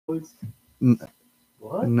N-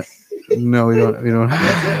 What? no, we don't. We don't. I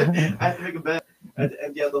have to make a bet. I have to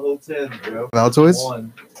empty out the whole tin, bro. Altoids?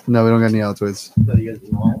 One. No, we don't got any Altoids. So you guys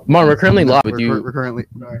want? Martin, we're currently live with you. We're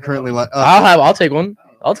currently live. I'll take one.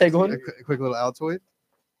 I'll take one. A quick little Altoid.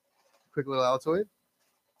 Quick little Altoid.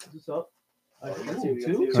 What's up? I Two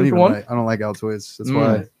don't for even one? I don't like Altoids. That's Mm.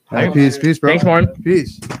 why. Thanks. Peace, bro. Thanks, Martin.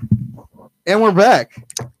 Peace. And we're back.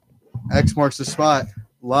 X marks the spot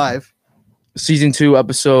live. Season 2,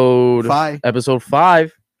 episode Bye.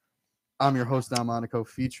 5. I'm your host, Don Monaco,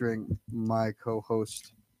 featuring my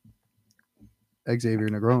co-host, Xavier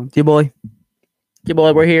Negron. Yeah, boy. Yeah,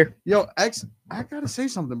 boy, we're here. Yo, X, I gotta say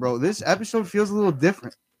something, bro. This episode feels a little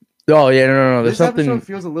different. Oh, yeah, no. There's This something. episode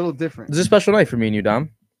feels a little different. There's a special night for me and you,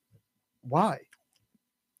 Dom. Why?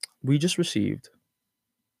 We just received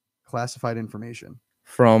Classified information.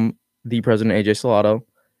 from the president, AJ Salato,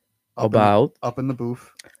 about. Up in the booth.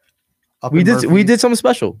 We did something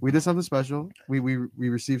special. We did something special. We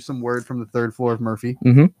received some word from the third floor of Murphy,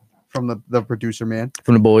 Mm-hmm. from the producer man,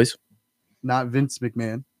 From the boys. not Vince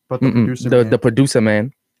McMahon, but the Mm-mm. producer man. The producer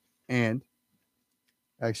man. And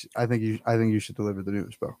actually, I think you should deliver the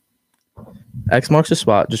news, bro. X marks the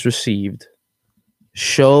spot. Just received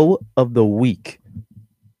show of the week.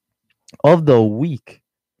 SOW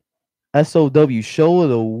show of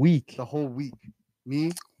the week. The whole week,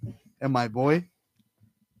 me and my boy.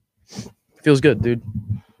 Feels good, dude.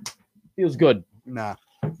 Feels good. Nah,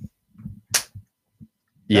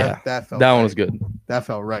 Yeah, that felt that one right. was good. That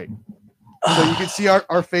felt right. So you can see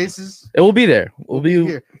our faces. It will be there. We'll be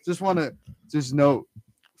here. Just note,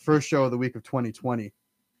 first show of the week of 2020.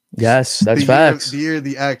 Yes, that's the facts. Year of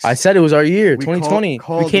the X. I said it was our year, We 2020.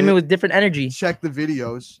 called we came it. in with different energy. Check the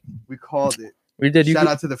videos. We called it. We did. Shout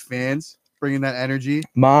out to the fans bringing that energy.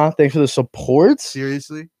 Ma, thanks for the support.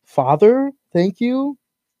 Seriously, Father, thank you.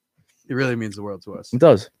 it really means the world to us. It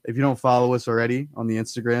does. If you don't follow us already on the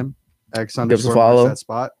Instagram, X Give us a _ follow. that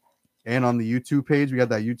spot, and on the YouTube page, we got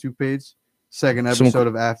that YouTube page. Second Some- episode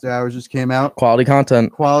of After Hours just came out. Quality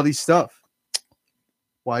content. Quality stuff.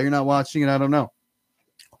 Why you're not watching it, I don't know.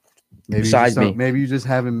 Besides me. Maybe you just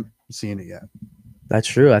haven't seen it yet. That's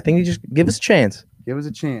true. I think you just give us a chance. Give us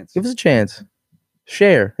a chance. Give us a chance.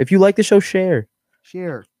 Share. If you like the show, share.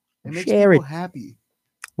 Share. It makes Share people it. happy.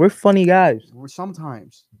 We're funny guys. We're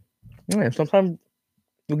sometimes. Yeah, sometimes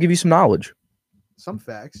we'll give you some knowledge. Some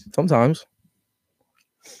facts. Sometimes.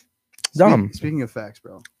 Dumb. Speaking of facts,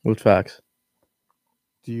 bro. With facts.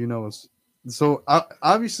 Do you know us? So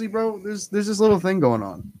obviously, bro, there's this little thing going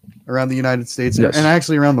on around the United States Yes. and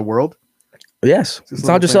actually around the world. Yes. This It's little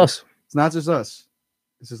not just thing. us. It's not just us.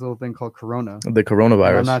 It's this little thing called Corona. The And I'm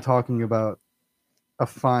coronavirus. not talking about a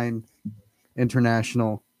fine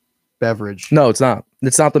international beverage No, it's not.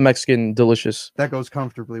 It's not the Mexican delicious that goes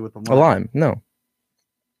comfortably with the a lime. No.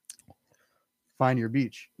 Find your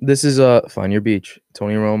beach. This is Find Your Beach.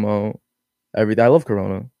 Tony Romo. Everything. I love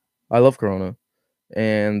Corona.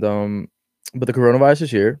 And but the coronavirus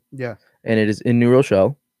is here Yeah, and it is in New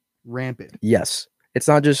Rochelle. rampant. Yes. It's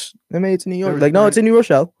not just I mean it's in New York. There's Like no, it's in New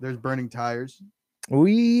Rochelle. There's burning tires.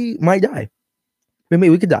 We might die.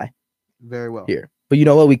 We could die Very well. here. But you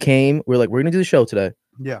know what? We're like, we're gonna do the show today.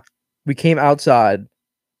 Yeah. We came outside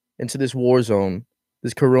into this war zone,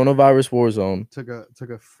 this coronavirus war zone, Took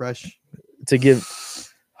a fresh. to give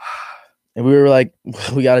and we were like,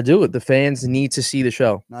 we gotta do it. The fans need to see the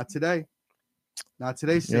show. Not today. Not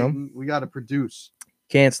today, know? Satan. We got to produce.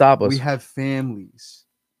 Can't stop us. We have families.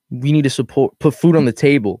 We need to put food on the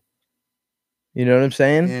table. You know what I'm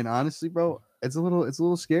saying? And honestly, bro, it's a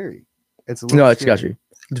little scary. It's a little No, it's scary. sketchy.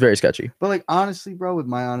 It's very sketchy. But like honestly, bro, with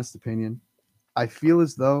my honest opinion, I feel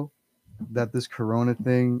as though that this corona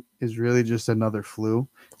thing is really just another flu.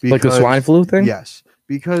 Like the because- swine flu thing? Yes.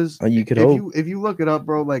 Because You could if hope. if you look it up,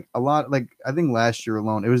 bro, like a lot, like I think last year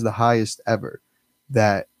alone, it was the highest ever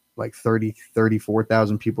that like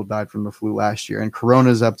 34,000 people died from the flu last year. And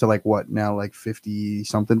corona's up to like what now, like 50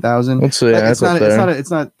 something thousand. Let's see. Like, That's up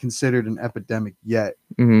it's not considered an epidemic yet,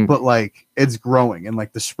 Mhm. but like it's growing and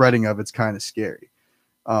like the spreading of it's kind of scary.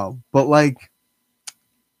 But like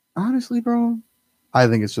honestly, bro, I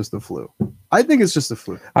think it's just the flu.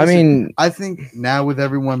 I mean, I think now with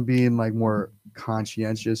everyone being like more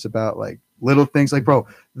conscientious about like little things, like bro,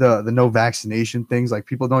 the no vaccination things, like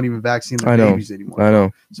people don't even vaccine their I know. babies anymore. I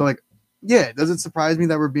know. So like, yeah, does it surprise me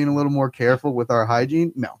that we're being a little more careful with our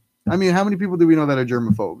hygiene? No. I mean, how many people do we know that are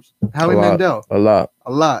germaphobes? Howie A lot. Mandel, A lot.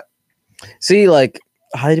 a lot. See, like,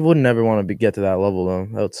 I would never want to get to that level though.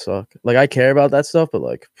 That would suck. Like, I care about that stuff, but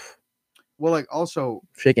like Well, like also,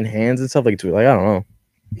 shaking hands and stuff, like, it's like I don't know.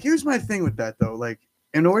 here's my thing with that though. Like,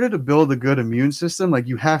 in order to build a good immune system, like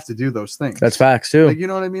you have to do those things. That's facts too. Like, you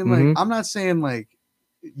know what I mean? Mhm. Like, I'm not saying like,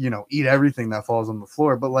 eat everything that falls on the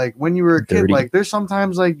floor, but like when you were a kid, Dirty. like there's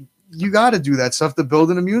sometimes like you got to do that stuff to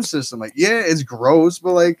build an immune system. Like, yeah, it's gross,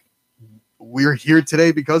 but like we're here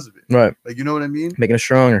today because of it. Right. Like, you know what I mean? Making us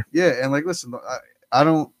stronger. Yeah. And like, listen, I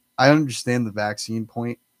understand the vaccine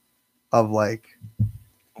point of like,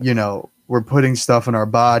 we're putting stuff in our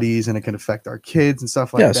bodies and it can affect our kids and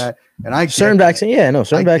stuff like Yes. that. And I get Certain that. vaccine, yeah, no,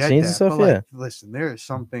 certain I get vaccines that, and stuff, but, yeah. like, listen, there are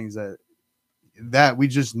some things that we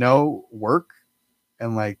just know work,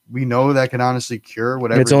 and like we know that can honestly cure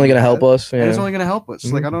whatever. It's only you gonna help have, us. and it's Yeah. only gonna help us.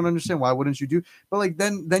 Mhm. Like, I don't understand why wouldn't you do? But like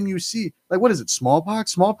then you see, like, what is it?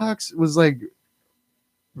 Smallpox. Smallpox was like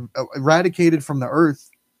eradicated from the earth,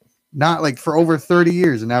 not like for over 30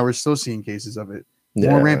 years, and now we're still seeing cases of it more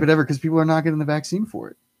Yeah. rampant ever because people are not getting the vaccine for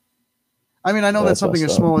it. I mean, I know Well, that's that's something as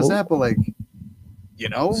messed up. small as Well, that, but like,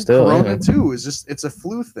 Still, Corona yeah. too is just, it's a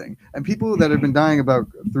flu thing. And people that have been dying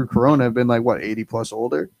through Corona have been like, what, 80 plus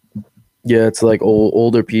older? Yeah, it's like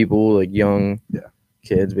older people, like young Yeah.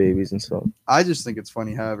 kids, babies, and stuff. I just think it's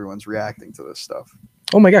funny how everyone's reacting to this stuff.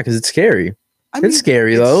 Oh my god, because it's scary. I It's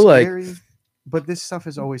scary, though, like- but this stuff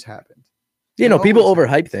has always happened. You know, It people always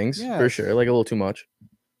overhype things for Yes. sure, like a little too much.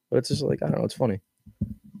 But it's just like I don't know, it's funny.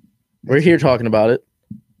 We're here talking about it.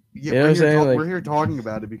 Yeah, You know what I'm saying? Like- we're here talking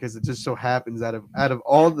about it because it just so happens out of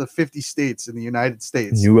all the 50 states in the United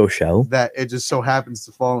States New Rochelle. that it just so happens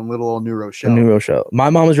to fall in little old New Rochelle. New Rochelle. My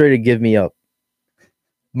mom was ready to give me up.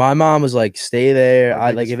 My mom was like, "Stay there." Our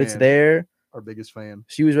I like biggest if it's fan. there. Our biggest fan.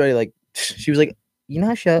 She was ready. Like she was like, "You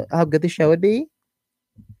know how good the show would be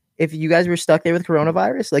if you guys were stuck there with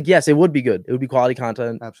coronavirus." Like, yes, it would be good. It would be quality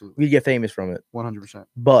content. Absolutely. We'd get famous from it. 100%.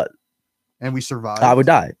 But And we survived. I would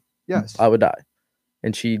die. Yes. I would die,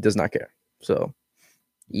 and she does not care. So,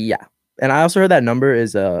 yeah. And I also heard that number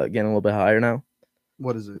is getting a little bit higher now.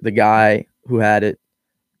 What is it? The guy who had it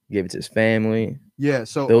gave it to his family. Yeah.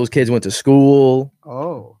 So, Those kids went to school.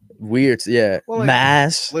 oh, Weird, yeah. Well, like,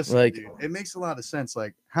 Mass, listen, like dude, it makes a lot of sense.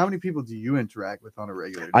 Like, how many people do you interact with on a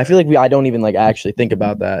regular day? I feel like I don't even like actually think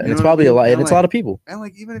about that, and You it's know what I probably a mean? lot. And, And it's a lot of people. And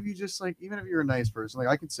like, even if you're a nice person, like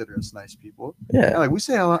I consider us nice people. Yeah, And, like we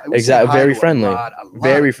say a lot. we say Exactly, hi very to a friendly. lot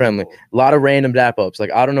very of friendly. people. A lot of random dap ups.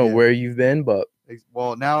 Like I don't know Yeah. where you've been, but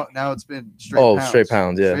Well, now it's been straight. Oh, pounds. straight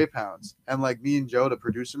pounds, yeah. Straight pounds. And like me and Joe, the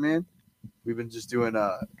producer man, we've been just doing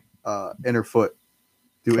inner foot,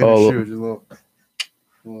 do inner Oh, shoe, just a little.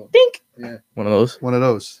 dink. Yeah, One of those. one of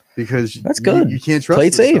those because That's good. You can't trust Play it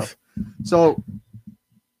this safe. stuff. So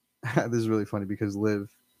this is really funny because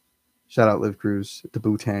shout out Liv Cruz, the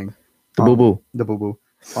Boo Tang, The boo boo. the Boo Boo,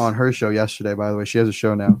 on her show yesterday. By the way, she has a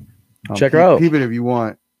show now. Check her out. Peep it if you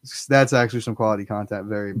want. That's actually some quality content.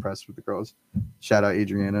 Very impressed with the girls. Shout out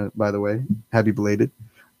Adriana, by the way. Happy belated.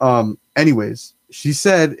 Anyways, she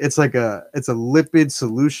said it's a lipid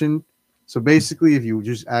solution. So basically, if you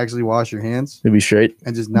just actually wash your hands To be straight.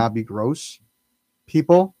 and just not be gross,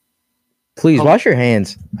 people, Please Oh. wash your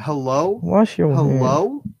hands. hello, Wash your hands.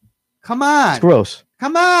 hello, come It's on, gross.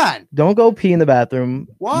 come on, Don't go pee in the bathroom.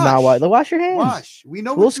 Wash. Not wash your hands. wash. We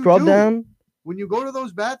know We'll what you scrub do. them. When you go to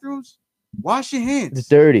those bathrooms. Wash your hands. It's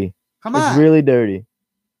dirty. Come It's on. really dirty.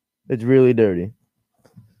 It's really dirty.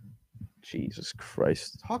 Jesus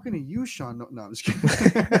Christ. Talking to you, Sean. No, I'm just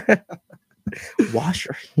kidding. Wash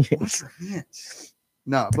your Wash hands. your hands.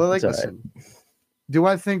 No, but like, It's all right. listen. Do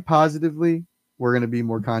I think positively we're gonna be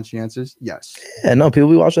more conscientious? Yes. Yeah, no, people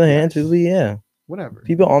be washing their hands. People be, yeah. Whatever.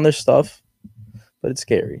 People on their stuff, but it's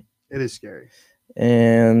scary. It is scary.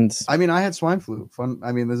 And I mean, I had swine flu.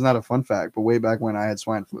 I mean, this is not a fun fact, but way back when I had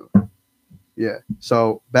swine flu. Yeah.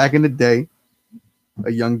 So back in the day,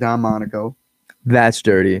 a young Don Monaco. that's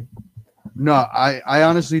dirty. No, I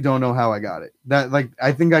honestly don't know how I got it.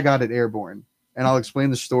 I think I got it airborne, and I'll explain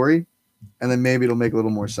the story, and then maybe it'll make a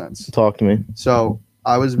little more sense. Talk to me. So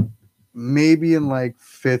I was maybe in like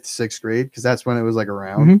 5th, 6th grade because that's when it was like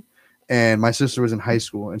around. Mhm. And my sister was in high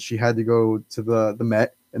school and she had to go to the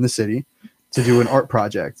Met in the city to do an art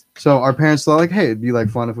project. So our parents thought like, hey, it'd be like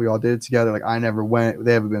fun if we all did it together. Like I never went.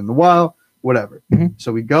 They haven't been in a while. Whatever. Mhm.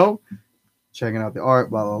 So we go, checking out the art,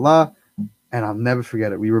 blah, blah, blah. And I'll never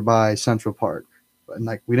forget it. We were by Central Park. And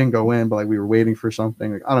like we didn't go in, but like we were waiting for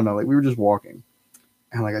something. Like I don't know, like we were just walking.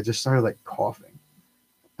 And like I just started like coughing.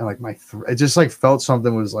 And like my it just like felt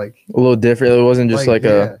something was like A little different. It wasn't just like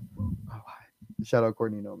yeah. Oh, shout out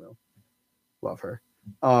Courtney No Mill. Love her.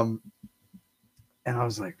 And I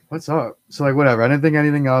was like, what's up? So like whatever. I didn't think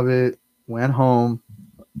anything of it. Went home.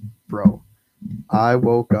 Bro. I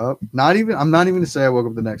woke up. I'm not even gonna say I woke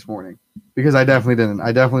up the next morning. Because I definitely didn't.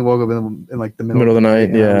 I definitely woke up in like the middle Middle of the night,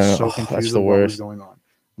 and I was yeah. so Oh, confused that's of the what was worst. going on.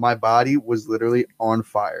 my body was literally on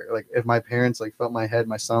fire. Like if my parents like felt my head,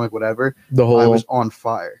 my stomach, whatever, The I whole. was on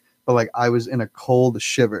fire. But like I was in a cold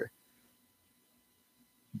shiver.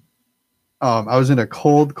 I was in a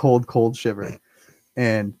cold shiver,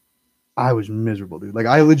 and I was miserable, dude. Like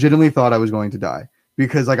I legitimately thought I was going to die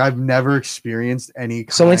because like I've never experienced any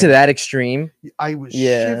Something to kind- that extreme. I was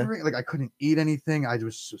Yeah. shivering, like I couldn't eat anything. I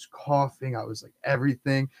was just coughing. I was like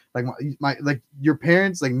everything. Like my like your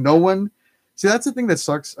parents, like no one. See, that's the thing that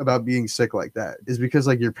sucks about being sick like that is because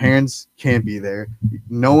like your parents can't be there.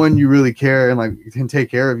 No one you really care and like can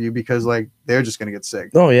take care of you because like they're just gonna get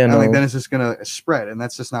sick. Oh yeah, And no, like then it's just gonna spread, and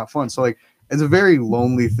that's just not fun. So like it's a very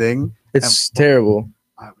lonely thing. it's terrible,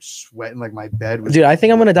 I was sweating, like my bed was. dude. I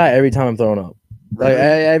think I'm gonna die every time I'm throwing up. Like Really?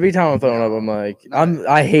 every time I'm throwing up, I'm No, like, no.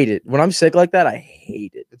 I hate it when I'm sick like that. I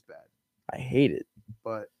hate it. It's bad. I hate it.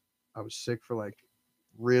 But I was sick for like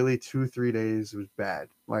really 2-3 days. It was bad.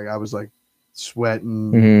 Like I was like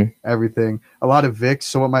sweating, Mhm. everything. A lot of Vicks.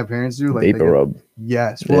 So what my parents do, like they Vapor get- rub.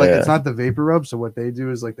 Yes. Well, like Yeah. it's not the vapor rub. So what they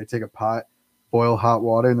do is like they take a pot, boil hot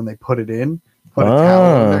water, and then they put it in, put a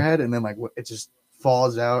towel over their Ah. head, and then like it just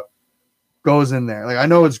falls out, goes in there. Like I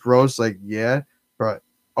know it's gross, like yeah, but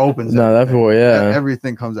opens. No, that's everything. for yeah.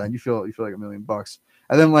 Everything comes out. You feel like $1 million.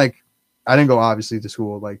 And then like I didn't go obviously to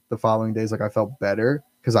school. Like the following days, like I felt better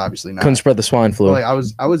because obviously not. Couldn't spread the swine But, flu. like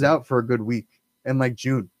I was out for a good week in like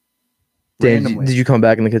June. Damn, randomly. did you come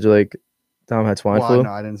back and the kids were like, Tom had swine Well, flu? no,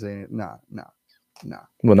 I didn't say it. No.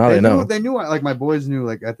 Well, now they knew, know. They knew. Like my boys knew.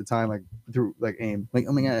 Like at the time, like through like AIM. Like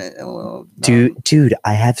oh my god, no. Dude,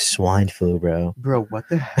 I have swine flu, bro. Bro, what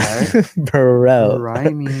the heck? Bro.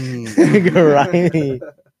 Grimy. Grimy.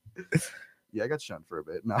 Yeah, I got shunned for a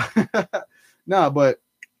bit. No, no, but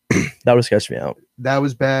That would sketch me out. that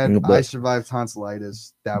was bad. But- I survived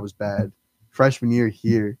tonsillitis. That was bad. Freshman year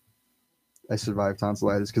here, I survived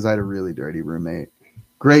tonsillitis because I had a really dirty roommate.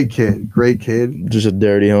 Great kid. Just a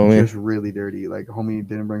dirty homie. Just really dirty. Like homie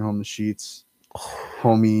didn't bring home the sheets.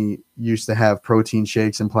 Homie used to have protein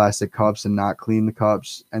shakes in plastic cups and not clean the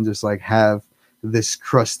cups and just like have this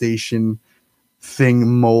crustacean thing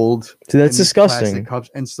mold. Dude, that's in these plastic disgusting. cups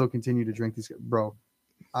and still continue to drink these. Bro,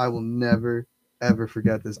 I will never ever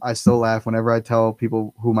forget this. I still laugh whenever I tell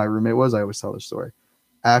people who my roommate was. I always tell the story.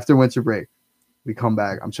 After winter break, we come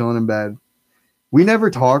back. I'm chilling in bed. We never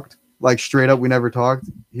talked. Like straight up, we never talked.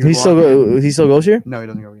 He He still goes here? No, he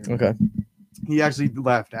doesn't go here. Okay. He actually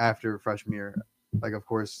left after freshman year. Like, of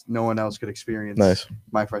course, no one else could experience Nice.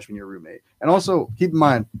 my freshman year roommate. And also, keep in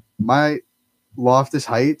mind, my Loftus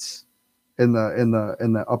Heights in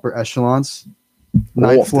the upper echelons,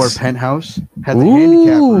 ninth floor Loftus. penthouse had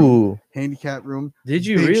the handicap room. Did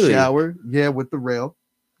you Big really? shower, yeah, with the rail.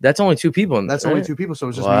 That's only two people in That's there, only right? 2 people, so it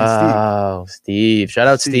was just me and Wow, Steve. Shout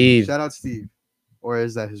out Steve. Shout out Steve, or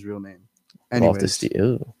is that his real name? Love to Steve.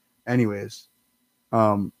 Ew. Anyways,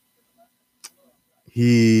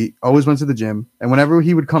 he always went to the gym, and whenever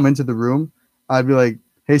he would come into the room, I'd be like,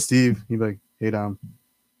 "Hey, Steve." He'd be like, "Hey, Dom,"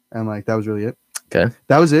 and like that was really it. Okay.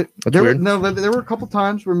 That was it. That's there weird. were a couple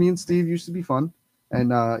times where me and Steve used to be fun, and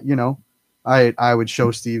you know, I would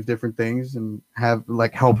show Steve different things and have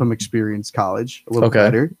like help him experience college a little Okay.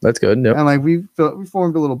 better, That's good. Yep. and like we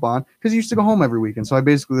formed a little bond because he used to go home every weekend. So I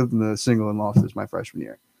basically lived in the single in Loftus my freshman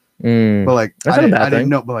year. Mm, But like That's I not a didn't, bad I didn't thing.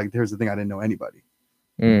 know. But like here's the thing, I didn't know anybody.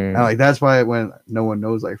 mm. And like that's why when no one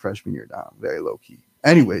knows like freshman year down, very low key.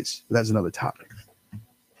 Anyways, that's another topic.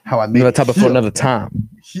 How I made Another topic for here. another time.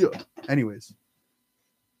 Here. Anyways,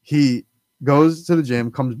 he goes to the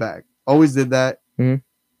gym, comes back. Always did that. Mhm.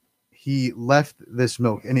 He left this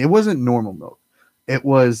milk, and it wasn't normal milk. It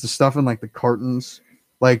was the stuff in like the cartons,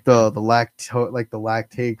 like the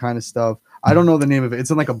lactate kind of stuff. I don't know the name of it. It's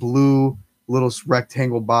in like a blue little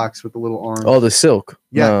rectangle box with a little orange. Oh, the silk.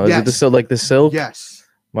 Yeah, No, is it the yes. silk like the silk? yes.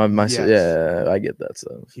 My Yes. yeah, I get that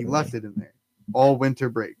stuff. He left it in there all winter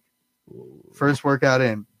break. First workout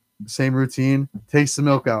in, same routine, takes the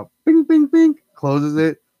milk out, bing, bing, bing, closes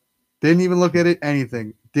it, didn't even look at it,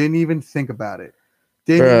 anything, didn't even think about it,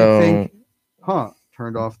 didn't Bro. even think,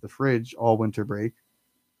 turned off the fridge all winter break.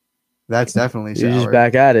 That's definitely You're just sour.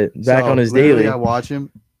 back at it. Back So, on his literally, daily. I watch him.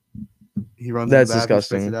 He runs That's in the bathroom, spits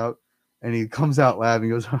disgusting. it out, and he comes out laughing.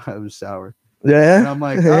 Goes, "It was sour." And Yeah. I'm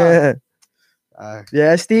like, Yeah.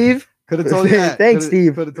 Yeah, Steve. could have told you that. Thanks,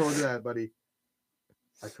 Steve. Could have told you that, buddy.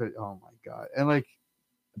 I could. Oh my god! And like,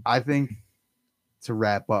 I think to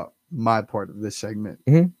wrap up my part of this segment,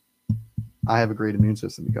 Mhm. I have a great immune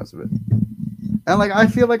system because of it, and like I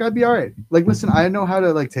feel like I'd be all right. Like, listen, I know how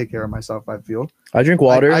to like take care of myself. I feel. I drink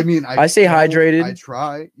water. I mean, I stay hydrated. I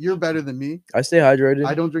try. You're better than me. I stay hydrated.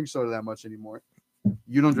 I don't drink soda that much anymore.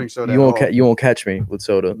 You don't drink soda. You at won't all. you won't catch me with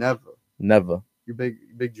soda. Never. Never. You're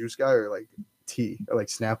big juice guy or like tea or like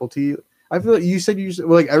Snapple tea? I feel like you said you used to,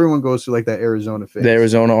 well, like everyone goes through like that Arizona phase. The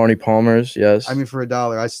Arizona Arnie Palmers, yes. I mean, for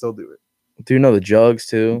 $1, I still do it. Do you know the jugs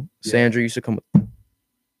too? Yeah. Sandra used to come with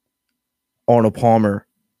Arnold Palmer.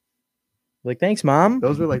 Like, thanks, mom.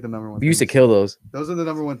 Those were like the number one. We used to things. kill those. Those are the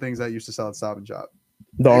number one things that I used to sell at Stop and Shop.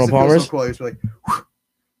 The I Arnold used to feel Palmers. So cool. I used to be like,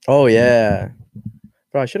 Oh yeah,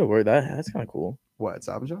 bro. I should have worked that. That's kind of cool. what,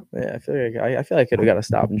 Stop and Shop? Yeah, I feel like I could have got a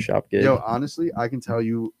Stop and Shop gig. Yo, honestly, I can tell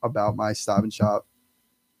you about my Stop and Shop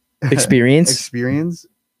Experience.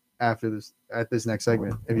 after this next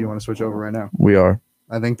segment. If you want to switch over right now, We are.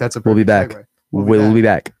 I think that's a We'll be perfect back. segue. We'll be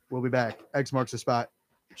back. We'll be back. X marks the spot.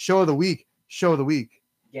 Show of the week. Show of the week.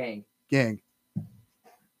 Gang. Gang.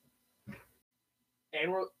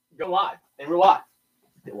 And we're go live. And we're live.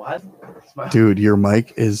 What? Dude, your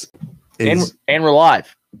mic is And we're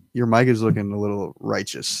live. your mic is looking a little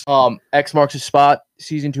righteous. X marks the spot.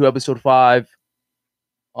 Season 2, episode 5.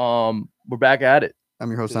 We're back at it. I'm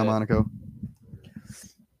your host, Yeah. Tom Monaco.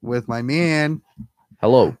 With my man.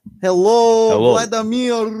 Hello. Hello, Hello.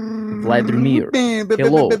 Vladimir.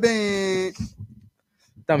 Hello.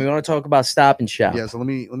 Tommy, we want to talk about Stop and Shop. Yeah, so let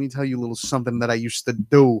me tell you a little something that I used to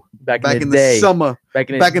do Back back in in the day. the summer. Back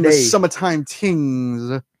in Back in the day. summertime tings.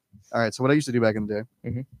 All right, so what I used to do back in the day,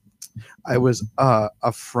 Mhm. I was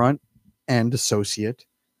a front end associate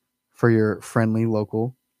for your friendly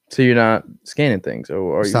local So you're not scanning things,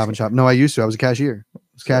 or are you? Stop and Shop. No, I used to. I was a cashier. I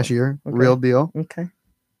was a cashier. okay. Real deal. Okay.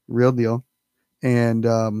 Real deal. And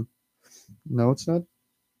no, it's not.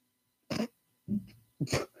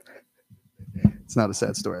 It's not a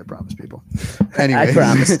sad story, I promise people. Anyway, I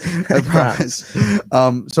promise. I promise.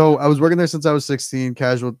 So I was working there since I was 16,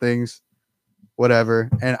 casual things, whatever.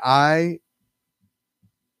 And I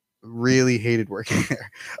really hated working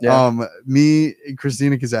there. Yeah. Me,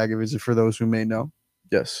 Christina Kazakovich, for those who may know,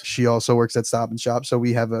 Yes. she also works at Stop and Shop. So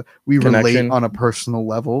we relate Connection. on a personal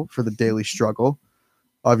level for the daily struggle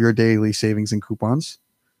of your daily savings and coupons.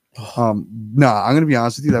 No, I'm gonna be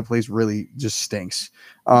honest with you, that place really just stinks.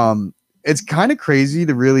 It's kind of crazy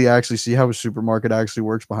to really actually see how a supermarket actually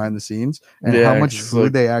works behind the scenes and Yeah, how much 'cause, food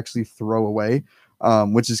like- they actually throw away,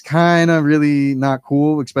 which is kind of really not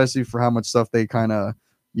cool, especially for how much stuff they kind of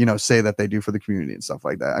say that they do for the community and stuff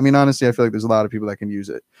like that. I mean, honestly, I feel like there's a lot of people that can use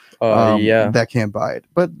it, Yeah. that can't buy it.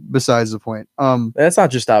 But besides the point, That's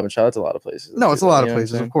not just Stop and Shop. It's a lot of places. no, it's a too, lot you of know what I'm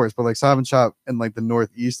places, of saying? course, but like Stop and Shop in like the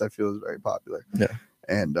Northeast, I feel is very popular. Yeah.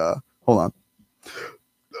 And hold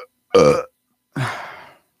on.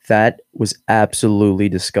 That was absolutely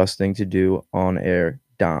disgusting to do on air,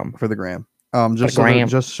 Dom. For the gram. The gram.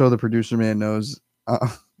 Just so the producer man knows,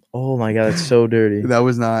 Oh my god, that's so dirty. that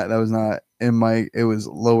was not in my. It was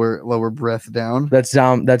lower breath down. That's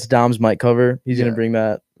Dom's mic cover. He's Yeah. gonna bring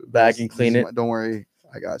that back and clean it. Don't worry,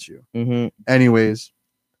 I got you. Mm-hmm. Anyways,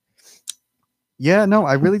 yeah, no,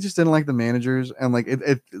 I really just didn't like the managers, and like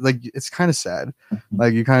it like it's kind of sad.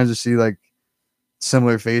 Like you kind of just see like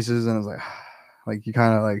similar faces, and it's like you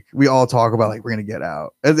kind of like we all talk about like we're gonna get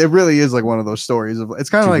out. It really is like one of those stories of it's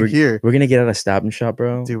kind of Dude, like here. We're gonna get out of Stop and Shop,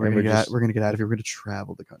 bro. Dude, we're and gonna get just- out. We're gonna get out of here. We're gonna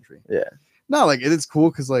travel the country. Yeah. No, like it's cool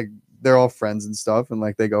because like they're all friends and stuff, and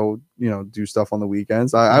like they go, do stuff on the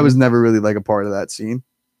weekends. I was never really like a part of that scene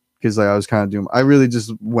because like I was kind of doing. I really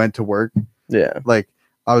just went to work. Yeah. Like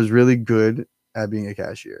I was really good at being a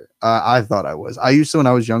cashier. I thought I was. I used to when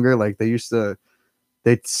I was younger. Like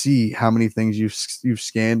they'd see how many things you've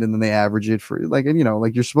scanned, and then they average it for like, and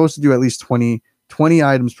like you're supposed to do at least 20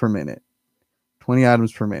 items per minute. 20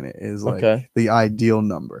 items per minute is like Okay. the ideal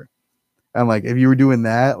number. And like if you were doing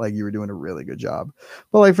that, like you were doing a really good job.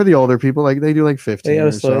 But like for the older people, like they do like 15 gotta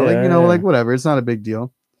or so. slow- Like, yeah. like whatever. It's not a big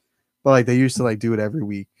deal. But like they used to like do it every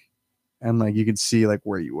week. And like you could see like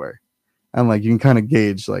where you were. And like you can kind of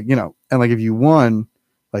gauge like, and like if you won,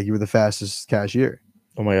 like you were the fastest cashier.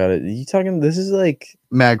 Oh my god, are you talking? This is like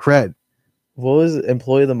Mad cred. what was it,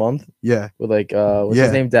 Employee of the Month Yeah. with like what's Yeah.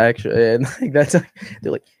 his name, Dax, and like that's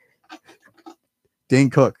they're like Dane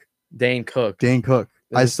Cook. Dane Cook.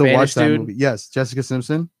 I The still watch Spanish that dude? movie. Yes. Jessica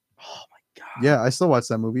Simpson. Oh my god. Yeah, I still watch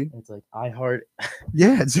that movie. It's like I heart.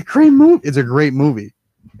 Yeah, it's a great movie. It's a great movie.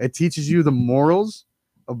 It teaches you the morals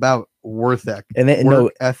about work ethic. And then no,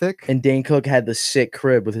 Work ethic. and Dane Cook had the sick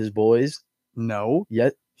crib with his boys. No,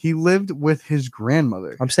 Yet he lived with his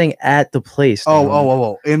grandmother. I'm saying at the place. Oh, Dom.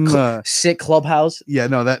 oh. In the Sick clubhouse yeah,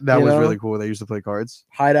 no, that You was know? really cool. They used to play cards.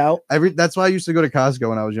 hideout. That's why I used to go to Costco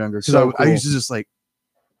when I was younger. Because So I used cool. to just like,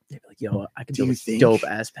 They'd be like, yo, I could Do do you a think- dope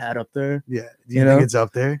ass pad up there. yeah, do You you think know? it's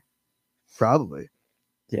up there? Probably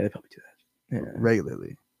Yeah, they probably do that. Yeah.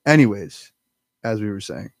 regularly. Anyways, as we were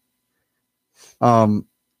saying,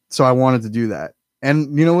 so I wanted to do that,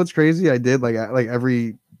 And you know what's crazy? I did like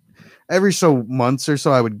every so months or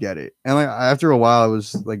so I would get it. And like after a while I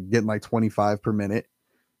was like getting like 25 per minute.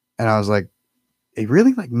 And I was like, it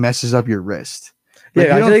really like messes up your wrist. Like,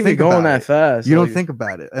 Yeah, I you feel don't like they're think going about that it. fast. You don't like- think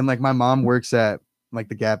about it. And like my mom works at like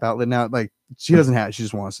the Gap outlet now. Like she doesn't have it, she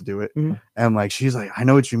just wants to do it. Mhm. And like she's like, I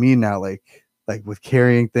know what you mean now, like with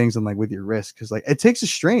carrying things and like with your wrist, because like it takes a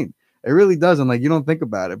strain. It really does. And like you don't think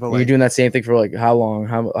about it. But You're like doing that same thing for like how long?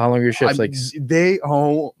 How long are your shifts? Like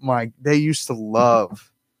they used to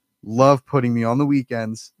love putting me on the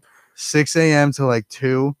weekends, 6 a.m. to like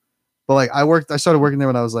 2. But like I started working there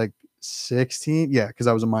when I was like 16. Yeah, because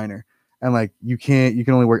I was a minor. And like you can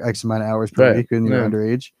only work X amount of hours per Right, week when you're yeah.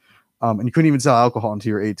 underage. And you couldn't even sell alcohol until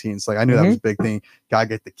you were 18. So like I knew that was a big thing. Gotta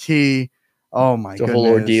get the key. Oh my It's a goodness. whole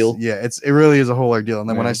ordeal. Yeah, it really is a whole ordeal. And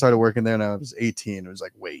then when I Yeah. started working there and I was 18, it was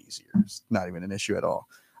like way easier. It's not even an issue at all.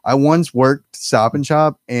 I once worked Stop and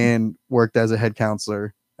Shop and worked as a head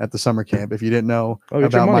counselor at the summer camp. If you didn't know Oh, get your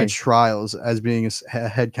about my money. trials as being a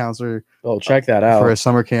head counselor Oh, check that out. for a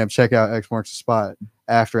summer camp, check out X Marks the Spot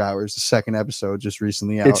After Hours, the second episode just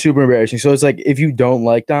recently out. It's super embarrassing. So it's like if you don't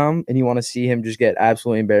like Dom and you want to see him just get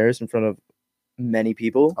absolutely embarrassed in front of many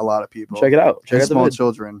people, A lot of people. check it out. Check And out the small vid.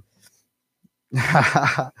 children.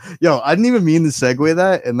 Yo, I didn't even mean to segue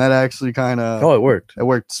that, and that actually kind of Oh, it worked. it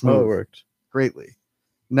worked smooth, Oh, it worked. greatly.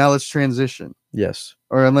 Now let's transition. Yes.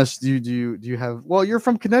 Or unless do you have? Well, you're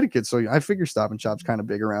from Connecticut, so I figure Stop and Shop's kind of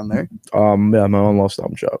big around there. Yeah, my own love Stop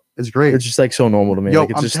and Shop. It's great. It's just like so normal to me. Yo,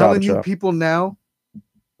 like, it's I'm just Stop telling and you, Shop. people now,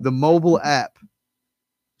 the mobile app,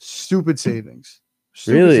 stupid savings.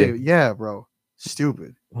 Stupid Really? savings. Yeah, bro.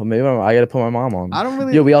 Stupid. Well, maybe I got to put my mom on. I don't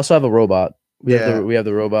really. Yo, we also have a robot. We Yeah. have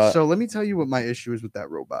the robot. So let me tell you what my issue is with that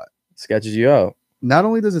robot. Sketches you out. Not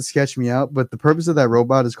only does it sketch me out, but the purpose of that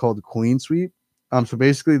robot is called clean sweep. So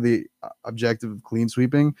basically, the objective of clean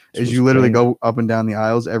sweeping is Just you literally clean. go up and down the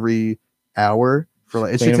aisles every hour for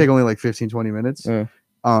like it Clean should 'em. take only like 15-20 minutes. Yeah.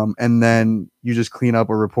 And then you just clean up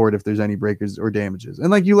or report if there's any breakers or damages, and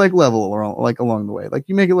like you like level or like along the way, like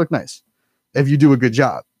you make it look nice if you do a good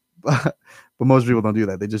job. But most people don't do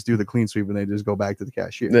that. They just do the clean sweep and they just go back to the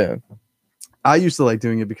cashier. Yeah. I used to like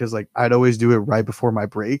doing it because like I'd always do it right before my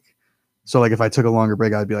break. So like if I took a longer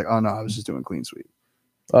break, I'd be like, oh no, I was just doing clean sweep.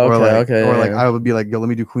 Okay. or like, okay. Or yeah, like yeah. I would be like, yo, let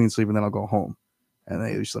me do clean sweep and then I'll go home. And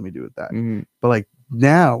they just let me do it that. Mhm. But like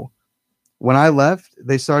now, when I left,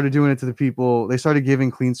 they started doing it to the people. They started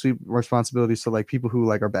giving clean sweep responsibilities to like people who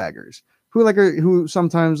like are baggers, who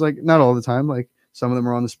sometimes like not all the time, like some of them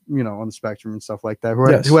are on the on the spectrum and stuff like that, who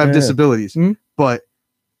Yes, have yeah, yeah. disabilities. Mhm. But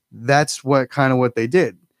that's what they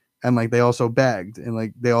did, and like they also bagged and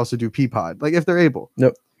like they also do Peapod, like if they're able.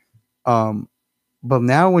 Yep. But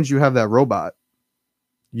now once you have that robot,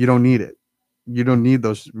 you don't need it. You don't need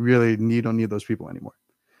those you don't need those people anymore.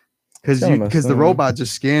 Because Kinda messed the up. robot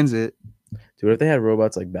just scans it. Dude, if they had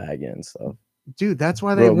robots like bagging and stuff. Dude, that's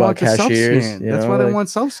why they Robot want the self cashiers, scan. you That's know, why they like- want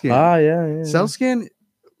self scan. Ah, yeah. Self scan.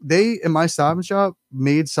 They in my Stop and Shop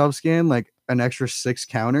made self scan like an extra 6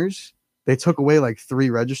 counters. They took away like 3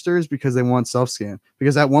 registers because they want self scan.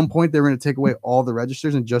 Because at one point they were going to take away all the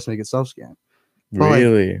registers and just make it self scan. But, like,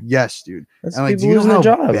 Really? Yes, dude. That's And like, people do you know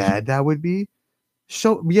losing how their jobs. bad that would be?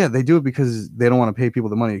 So yeah, they do it because they don't want to pay people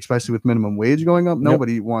the money, especially with minimum wage going up.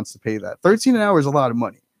 Nobody wants to pay that. 13 an hour is a lot of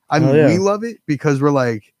money. I mean, Hell yeah. we love it because we're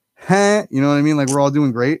like, huh, you know what I mean? Like we're all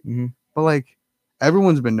doing great, Mhm. but like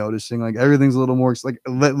everyone's been noticing, like everything's a little more, like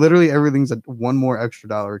literally everything's one more extra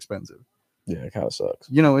dollar expensive. Yeah, it kind of sucks.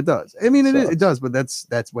 You know, it does. I mean, it Sucks. does, but that's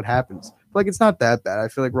what happens. Like it's not that bad. I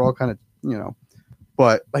feel like we're all kind of,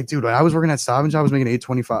 but like, dude, when I was working at Stop and Shop, I was making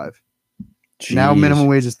 $8.25. Now Jeez. minimum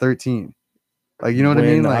wage is 13. Like, you know what I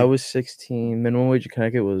mean? When Like, I was 16, minimum wage in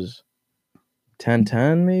Connecticut was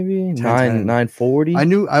 10.10 maybe 10.10.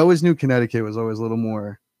 9.40. I always knew Connecticut was always a little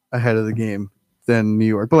more ahead of the game than New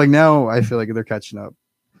York. But like now I feel like they're catching up,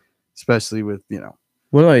 especially with,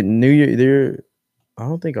 Well, like New Year, I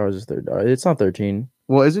don't think ours is third. It's not 13.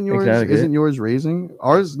 well, isn't Connecticut. yours raising?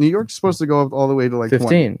 Ours, New York's supposed to go up all the way to like 15.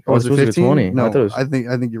 20. Oh, Oh, it's is it supposed to be 15? 20. No, I thought it was-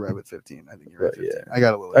 I think you're right with 15. I think you're right. But, 15. yeah. I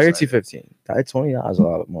got a little. I get you excited. 15. $20 is a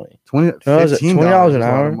lot of money. 20 $20 $15 an is a lot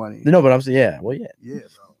hour. of money. No, but I'm saying, yeah. Well, yeah. Yeah,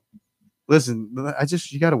 bro. Listen,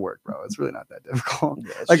 you got to work, bro. It's really not that difficult.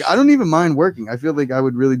 Yeah, it's Like just- I don't even mind working. I feel like I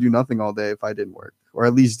would really do nothing all day if I didn't work, or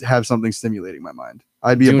at least have something stimulating my mind.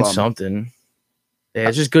 I'd be a doing bum. something. Yeah,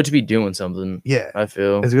 it's just good to be doing something. Yeah, I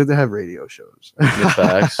feel. it's good to have radio shows. Good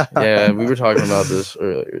facts. Yeah, we were talking about this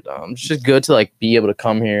earlier, Dom. It's just good to like be able to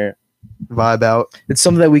come here. Vibe out. It's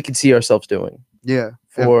something that we can see ourselves doing. Yeah,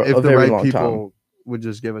 For if a the very right long people time. would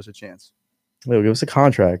just give us a chance. They'll give us a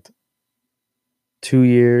contract. 2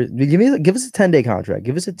 years. Give us a 10-day contract.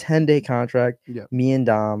 Give us a 10-day contract. Yep. Me and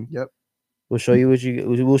Dom. Yep. We'll show you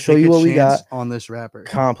we'll show Take you a what we got. chance on this rapper.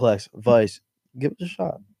 Complex, Vice. Give us a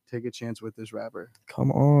shot. Take a chance with this rapper,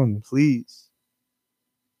 Come on. please.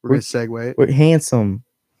 We're gonna segue. We're handsome.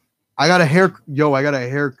 I got a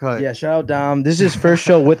haircut. Yeah, shout out Dom. This is his first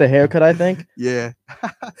show with a haircut, I think. Yeah.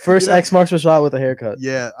 First You know- X marks the spot with a haircut.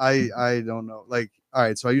 Yeah, I don't know. Like, all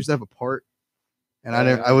right, so I used to have a part, and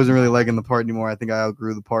I wasn't really liking the part anymore. I think I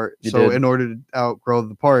outgrew the part. You So did. in order to outgrow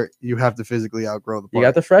the part, you have to physically outgrow the part. You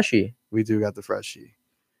got the freshie. We do got the freshie.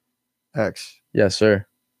 X. Yes, sir.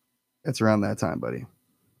 It's around that time, buddy.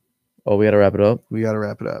 Oh, we gotta wrap it up. We got to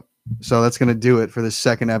wrap it up. So that's gonna do it for the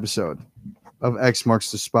second episode of X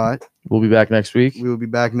Marks the Spot. We'll be back next week. We will be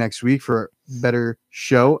back next week for a better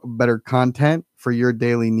show, better content for your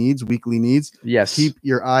daily needs, weekly needs. Yes. Keep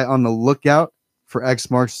your eye on the lookout for X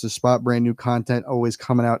Marks the Spot. Brand new content always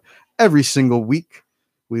coming out every single week.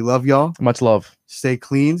 We love y'all. Much love. Stay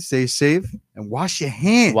clean, stay safe, and wash your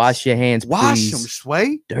hands. Wash your hands, Wash please. them,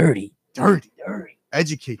 Sway. Dirty. Dirty. Dirty.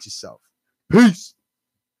 Educate yourself. Peace.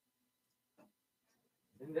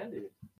 Invented.